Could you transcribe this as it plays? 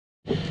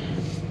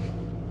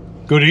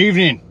Good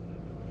evening.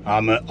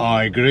 I'm at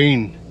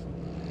Highgreen.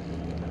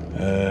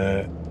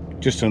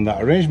 Just on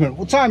that arrangement.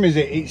 What time is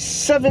it? It's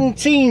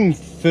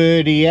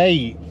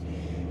 17:38.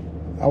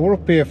 I was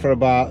up here for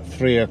about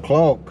 3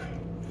 o'clock,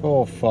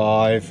 4,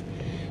 5.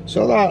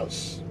 So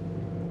that's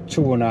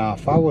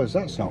 2.5 hours.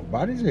 That's not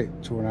bad, is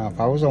it? 2.5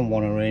 hours on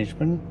one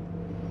arrangement.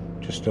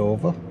 Just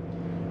over.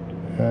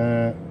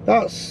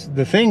 That's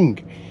the thing.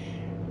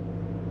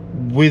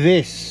 With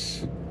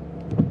this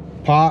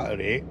part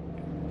of it,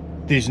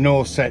 there's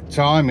no set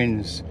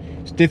timings.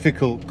 It's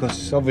difficult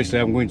because obviously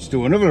I'm going to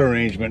do another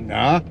arrangement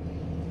now.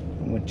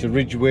 I'm going to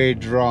Ridgeway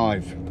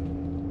Drive.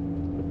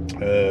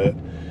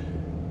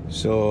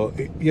 So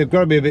you've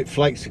got to be a bit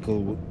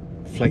flexible.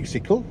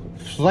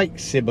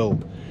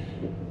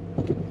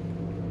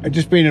 I've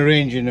just been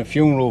arranging a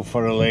funeral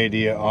for a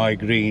lady at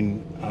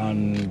Highgreen,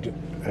 and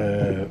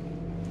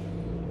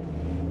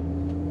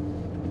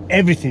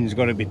everything's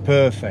got to be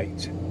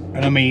perfect,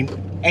 and I mean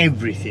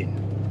everything.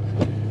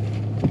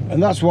 And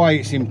that's why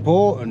it's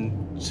important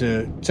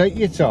to take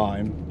your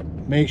time,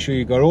 make sure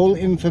you've got all the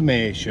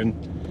information,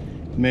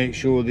 make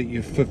sure that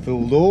you've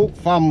fulfilled all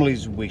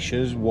families'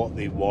 wishes, what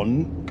they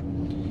want,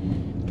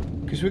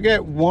 because we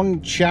get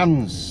one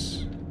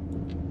chance,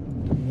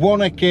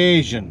 one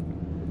occasion,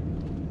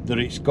 that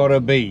it's got to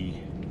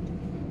be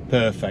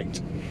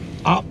perfect,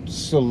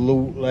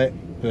 absolutely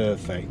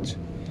perfect.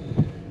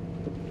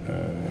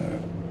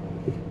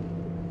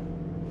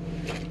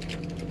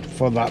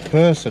 For that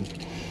person.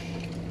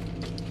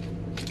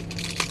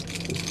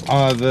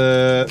 I'm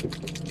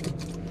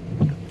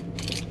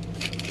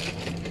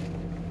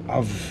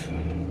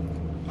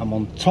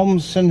on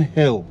Thompson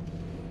Hill.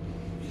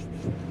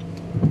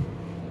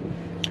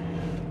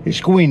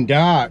 It's going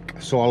dark,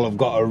 so I'll have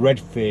got a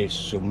red face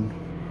soon,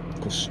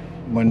 because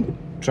when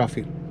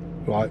traffic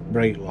light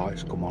brake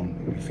lights come on,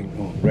 you think,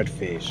 oh, red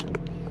face.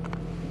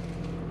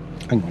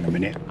 Hang on a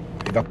minute.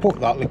 If I put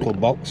that little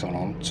box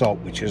on top,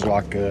 which is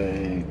like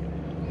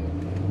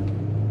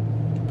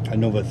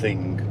another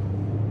thing,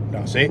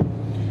 that's it.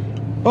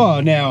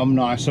 Oh, now I'm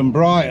nice and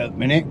bright at the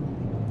minute.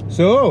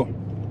 So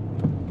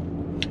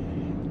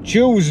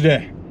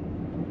Tuesday,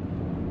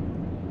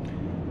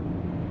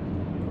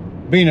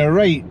 been a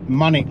right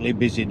manically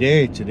busy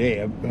day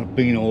today. I've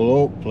been all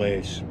over the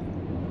place.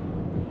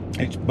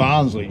 It's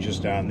Barnsley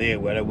just down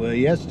there where I were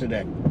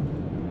yesterday.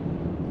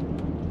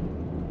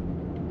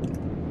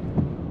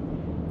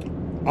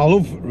 I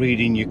love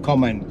reading your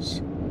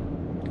comments.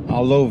 I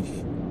love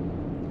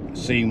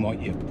seeing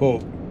what you've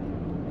put.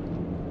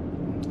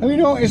 Have you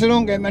noticed I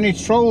don't get many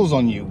trolls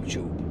on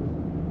YouTube?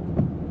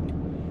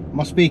 Am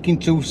I speaking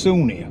too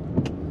soon here?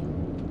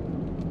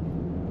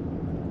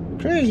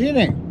 Crazy, isn't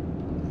it? I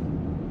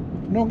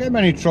don't get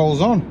many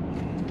trolls on.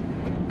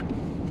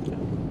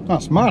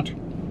 That's mad.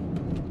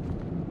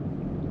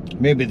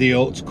 Maybe they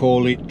ought to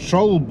call it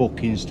Troll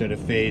Book instead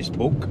of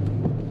Facebook.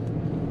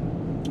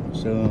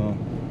 So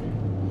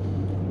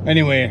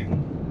anyway,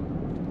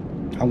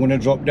 I'm going to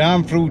drop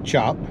down through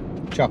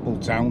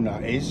Chapeltown,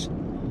 that is,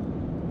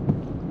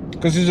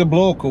 because there's a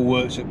bloke who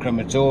works at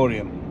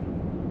crematorium.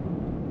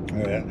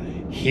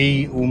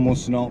 He who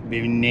must not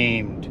be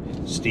named,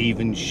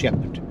 Stephen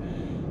Shepherd,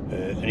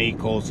 and he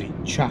calls it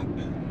Chap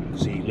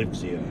because he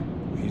lives here.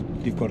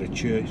 They've got a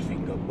church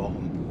thing at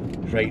bottom.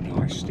 It's right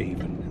nice,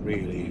 Stephen, it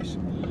really is.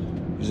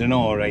 He's an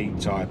alright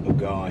type of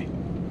guy.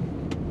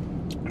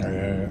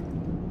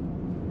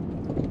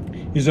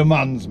 He's a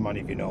man's man,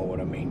 if you know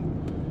what I mean.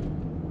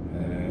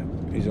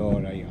 He's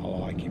alright, I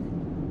like him.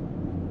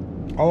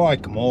 I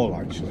like them all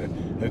actually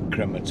at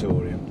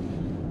crematorium.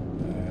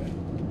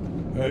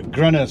 At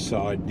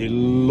Grenoside, they're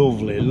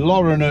lovely.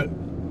 Lauren at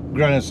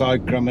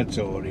Grenoside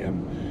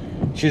crematorium,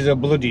 she's a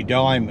bloody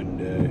diamond.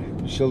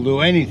 She'll do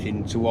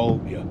anything to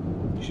help you.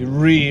 She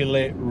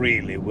really,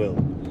 really will.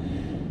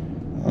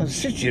 On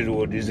City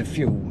Road, there's a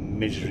few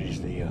miseries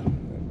there.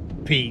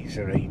 Pete's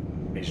a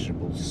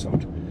miserable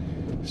sod.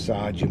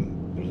 Sergeant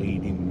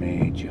Bleeding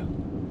Major.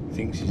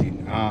 Thinks he's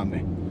in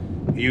army.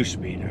 He used to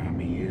be in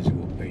army years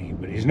ago, Pete,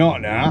 but he's not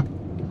now.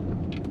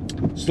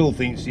 Still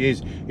thinks he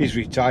is. He's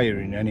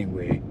retiring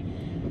anyway.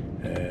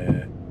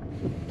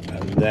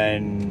 And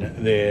then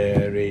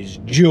there is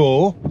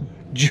Joe.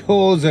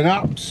 Joe's an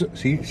absolute...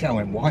 See, I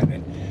went white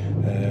then.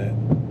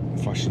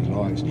 Flashing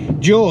lights.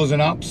 Joe's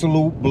an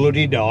absolute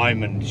bloody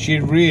diamond. She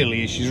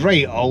really is. She's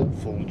right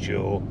hopeful,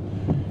 Joe.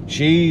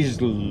 She's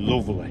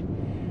lovely.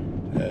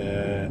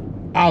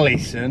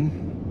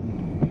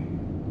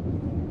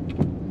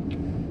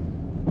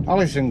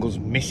 Alison goes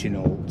missing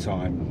all the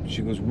time.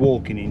 She goes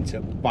walking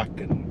into back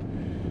and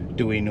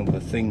doing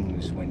other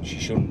things when she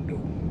shouldn't do,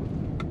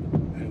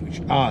 which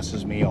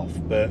arses me off,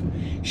 but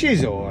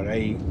she's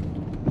alright.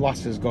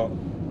 Lass has got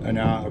an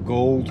heart of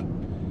gold.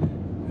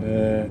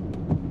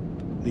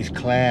 This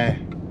Claire.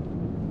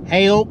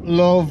 Hey up,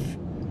 love.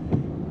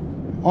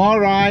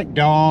 Alright,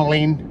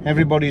 darling.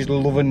 Everybody's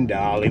love and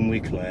darling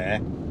with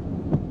Claire.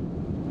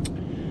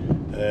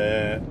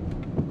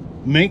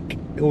 Mick,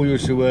 who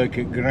used to work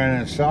at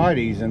Grenoside,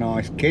 he's a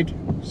nice kid.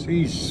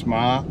 He's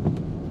smart.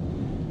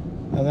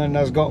 And then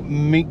there's got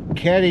Mick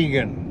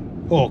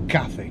Kerrigan. Oh,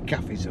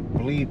 Kathy's a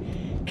bleed.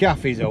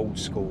 Kathy's old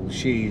school.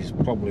 She's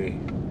lovely,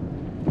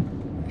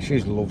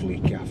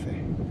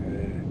 Kathy.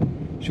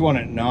 She's one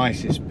of the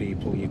nicest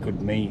people you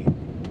could meet.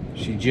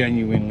 She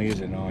genuinely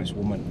is a nice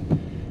woman.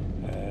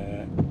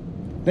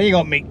 Then you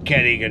got Mick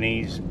Kerrigan,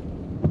 he's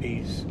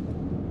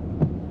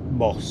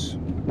boss.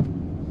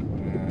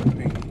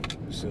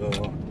 So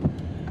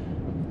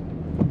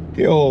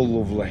they're all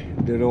lovely.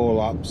 They're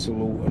all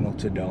absolute and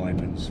utter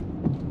diamonds.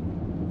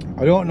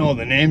 I don't know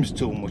the names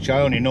too much.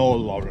 I only know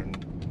Lauren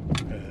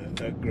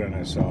at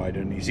Grenoside,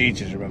 and it's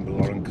easy to remember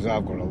Lauren because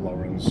I've got a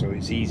Lauren, so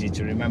it's easy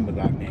to remember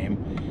that name.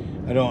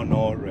 I don't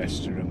know the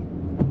rest of them,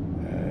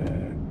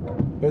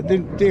 but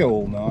they're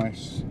all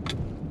nice.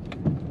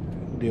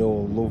 They're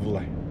all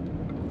lovely.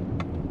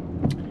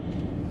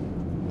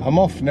 I'm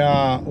off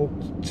now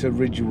up to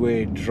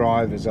Ridgeway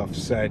Drive, as I've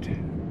said,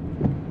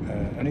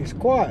 and it's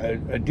quite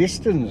a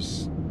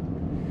distance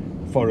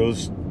for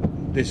us,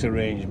 this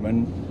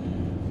arrangement.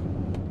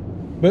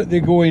 But they're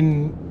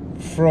going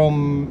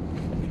from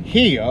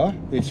here,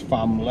 this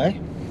family,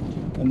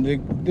 and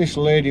this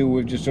lady who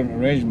we've just done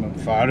an arrangement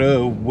for,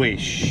 her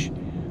wish,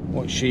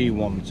 what she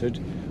wanted,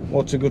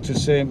 was to go to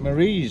St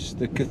Mary's,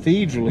 the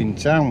cathedral in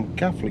town,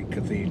 Catholic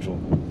cathedral,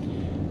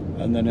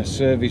 and then a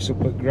service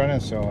up at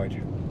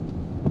Grenoside.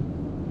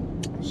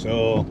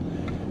 So,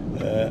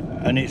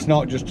 and it's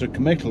not just a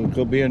committal, it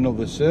could be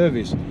another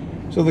service.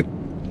 So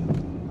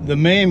the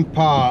main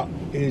part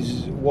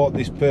is what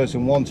this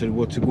person wanted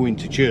was to go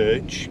into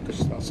church,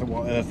 because that's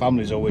what her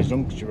family's always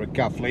done, because you're a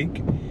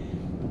Catholic.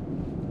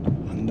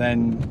 And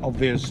then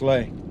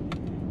obviously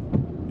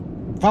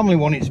family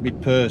want it to be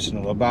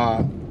personal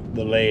about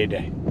the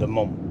lady, the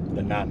mum,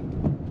 the nan.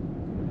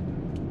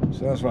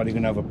 So that's why they're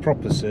going to have a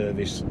proper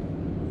service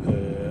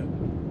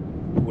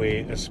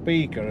with a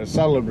speaker, a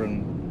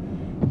celebrant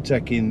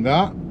taking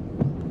that.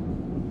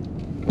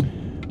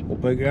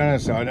 Up at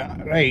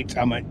Grenoside. Right,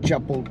 I'm at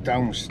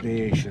Chapeltown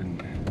station.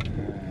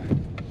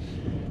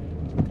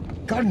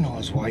 God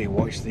knows why you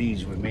watch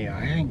these with me.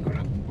 I ain't got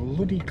a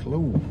bloody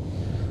clue.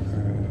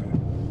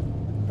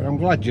 But I'm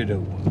glad you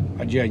do.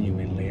 I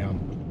genuinely am.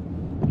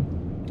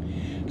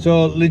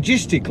 So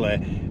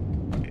logistically,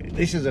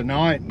 this is a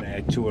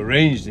nightmare to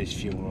arrange this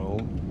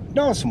funeral.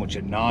 Not so much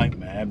a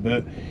nightmare,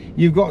 but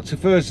you've got to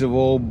first of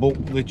all book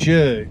the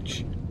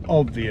church,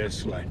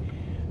 obviously.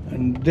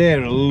 And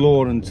they're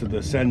alluring to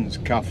the sense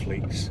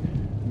Catholics.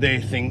 They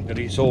think that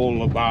it's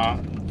all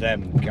about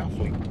them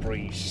Catholic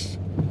priests.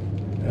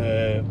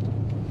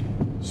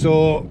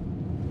 So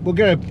we'll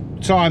get a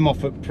time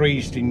off at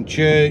priest in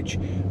church,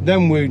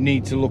 then we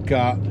need to look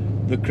at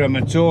the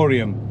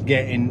crematorium,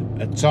 getting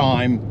a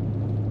time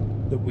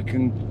that we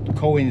can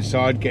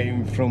coincide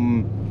getting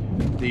from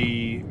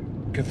the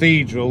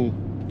cathedral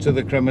to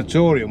the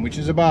crematorium, which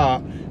is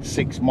about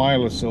 6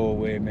 miles or so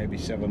away, maybe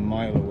 7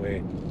 miles away,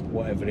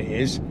 whatever it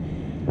is.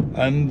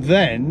 And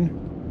then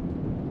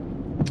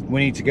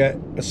we need to get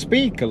a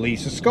speaker,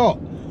 Lisa Scott,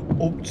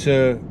 up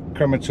to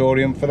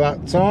crematorium for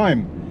that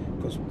time,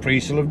 because the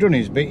priest will have done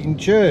his bit in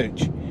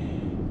church.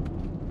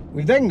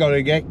 We've then got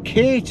to get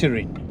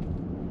catering.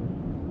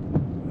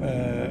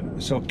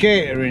 So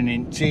catering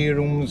in tea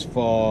rooms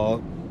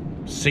for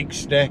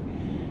 60,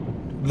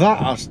 that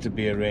has to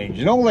be arranged,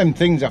 and all them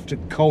things have to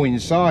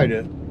coincide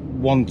at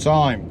one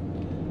time.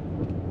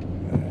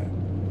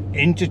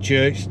 Into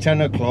church 10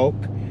 o'clock,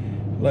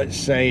 let's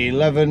say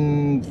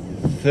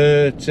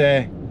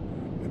 11:30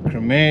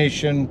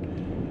 cremation,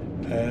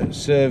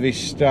 service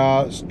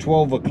starts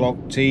 12 o'clock,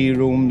 tea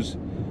rooms,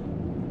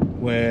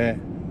 where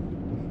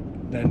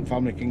then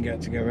family can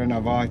get together and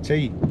have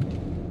IT.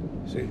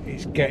 So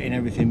it's getting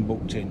everything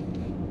booked in.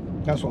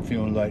 That's what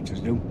funeral directors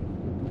do.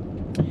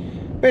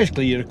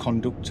 Basically, you're a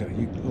conductor,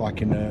 you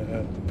like in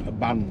a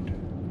band,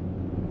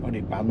 what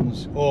are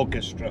bands,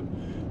 orchestra,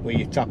 where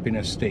you're tapping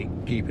a stick,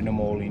 keeping them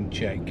all in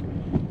check.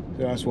 So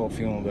that's what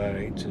funeral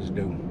directors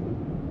do.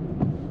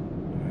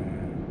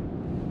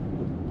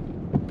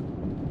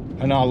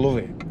 And I love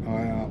it.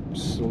 I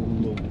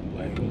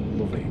absolutely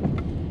love it.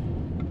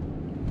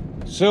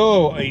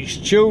 So it's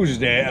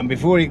Tuesday, and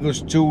before it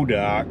goes too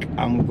dark,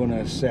 I'm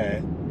gonna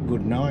say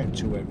good night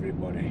to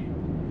everybody.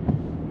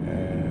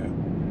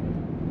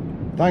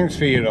 Thanks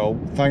for your help,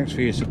 thanks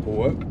for your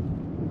support,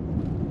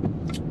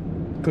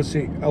 because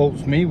it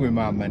helps me with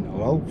my mental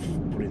health,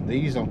 putting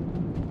these on.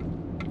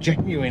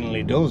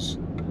 Genuinely does.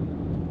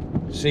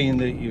 Seeing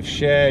that you've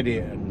shared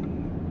it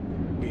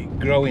and it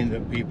growing,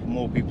 that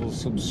more people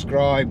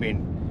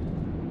subscribing,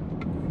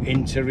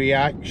 into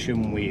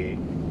reaction with it.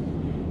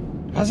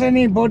 Has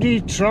anybody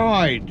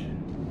tried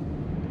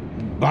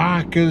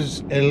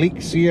Barker's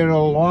Elixir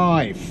of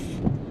Life?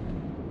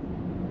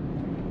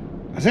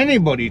 Has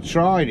anybody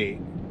tried it?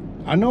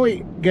 I know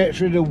it gets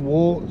rid of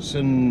warts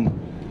and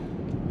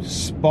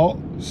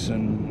spots,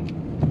 and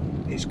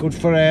it's good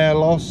for hair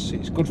loss,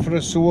 it's good for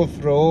a sore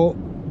throat.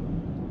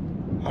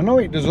 I know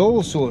it does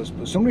all sorts,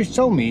 but somebody's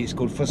told me it's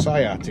good for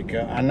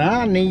sciatica, and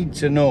I need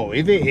to know.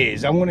 If it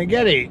is, I'm going to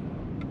get it.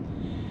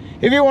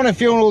 If you want a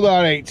funeral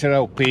director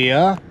up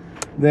here,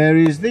 there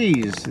is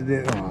these.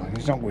 Oh,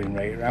 it's not going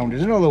right round.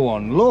 There's another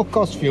one. Low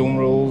Cost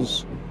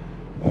Funerals,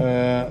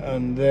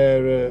 and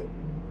they're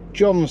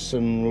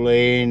Johnson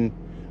Lane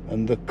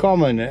and the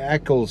Common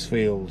at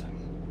Ecclesfield.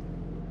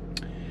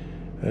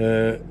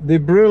 They're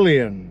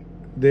brilliant.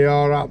 They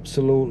are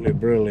absolutely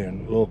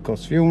brilliant. Low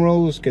Cost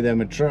Funerals, give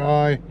them a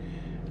try.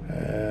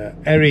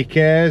 Eric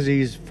Ayres,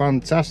 he's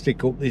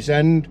fantastic up this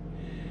end.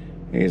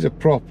 He's a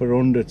proper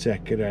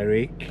undertaker,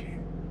 Eric.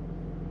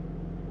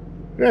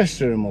 The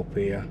rest of them up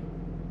here,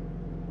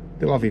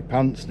 they'll have your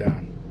pants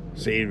down.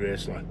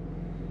 Seriously.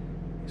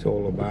 It's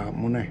all about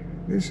money.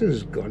 This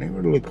has gone, it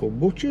was a little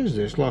butcher's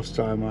this last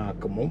time I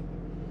come up.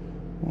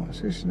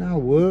 What's this now?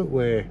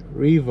 Workwear,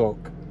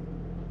 Reebok.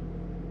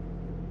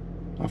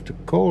 I have to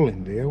call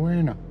him there,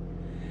 won't I?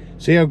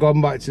 See, I've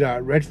gone back to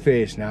that red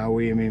face now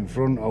with him in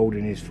front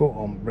holding his foot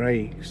on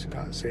brakes.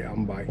 That's it,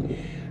 I'm back.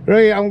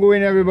 Right, I'm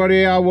going,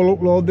 everybody. I will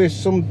upload this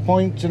some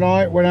point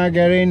tonight when I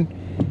get in,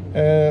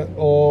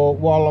 or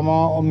while I'm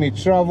out on my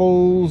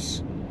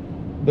travels.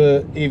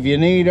 But if you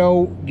need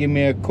out, give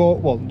me a call.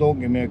 Well, don't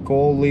give me a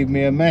call, leave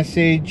me a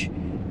message.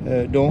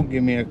 Don't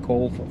give me a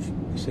call, for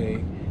fuck's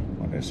sake.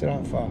 What did I say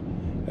that for?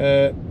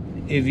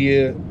 If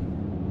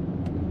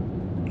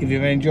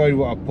you've enjoyed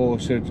what I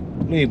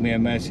posted, leave me a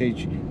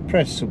message,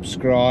 press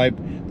subscribe.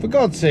 For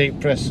God's sake,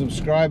 press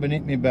subscribe and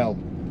hit me bell,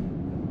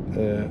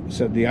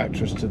 said the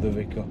actress to the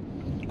vicar,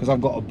 because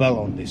I've got a bell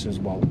on this as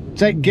well.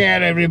 Take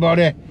care,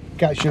 everybody.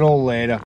 Catch you all later.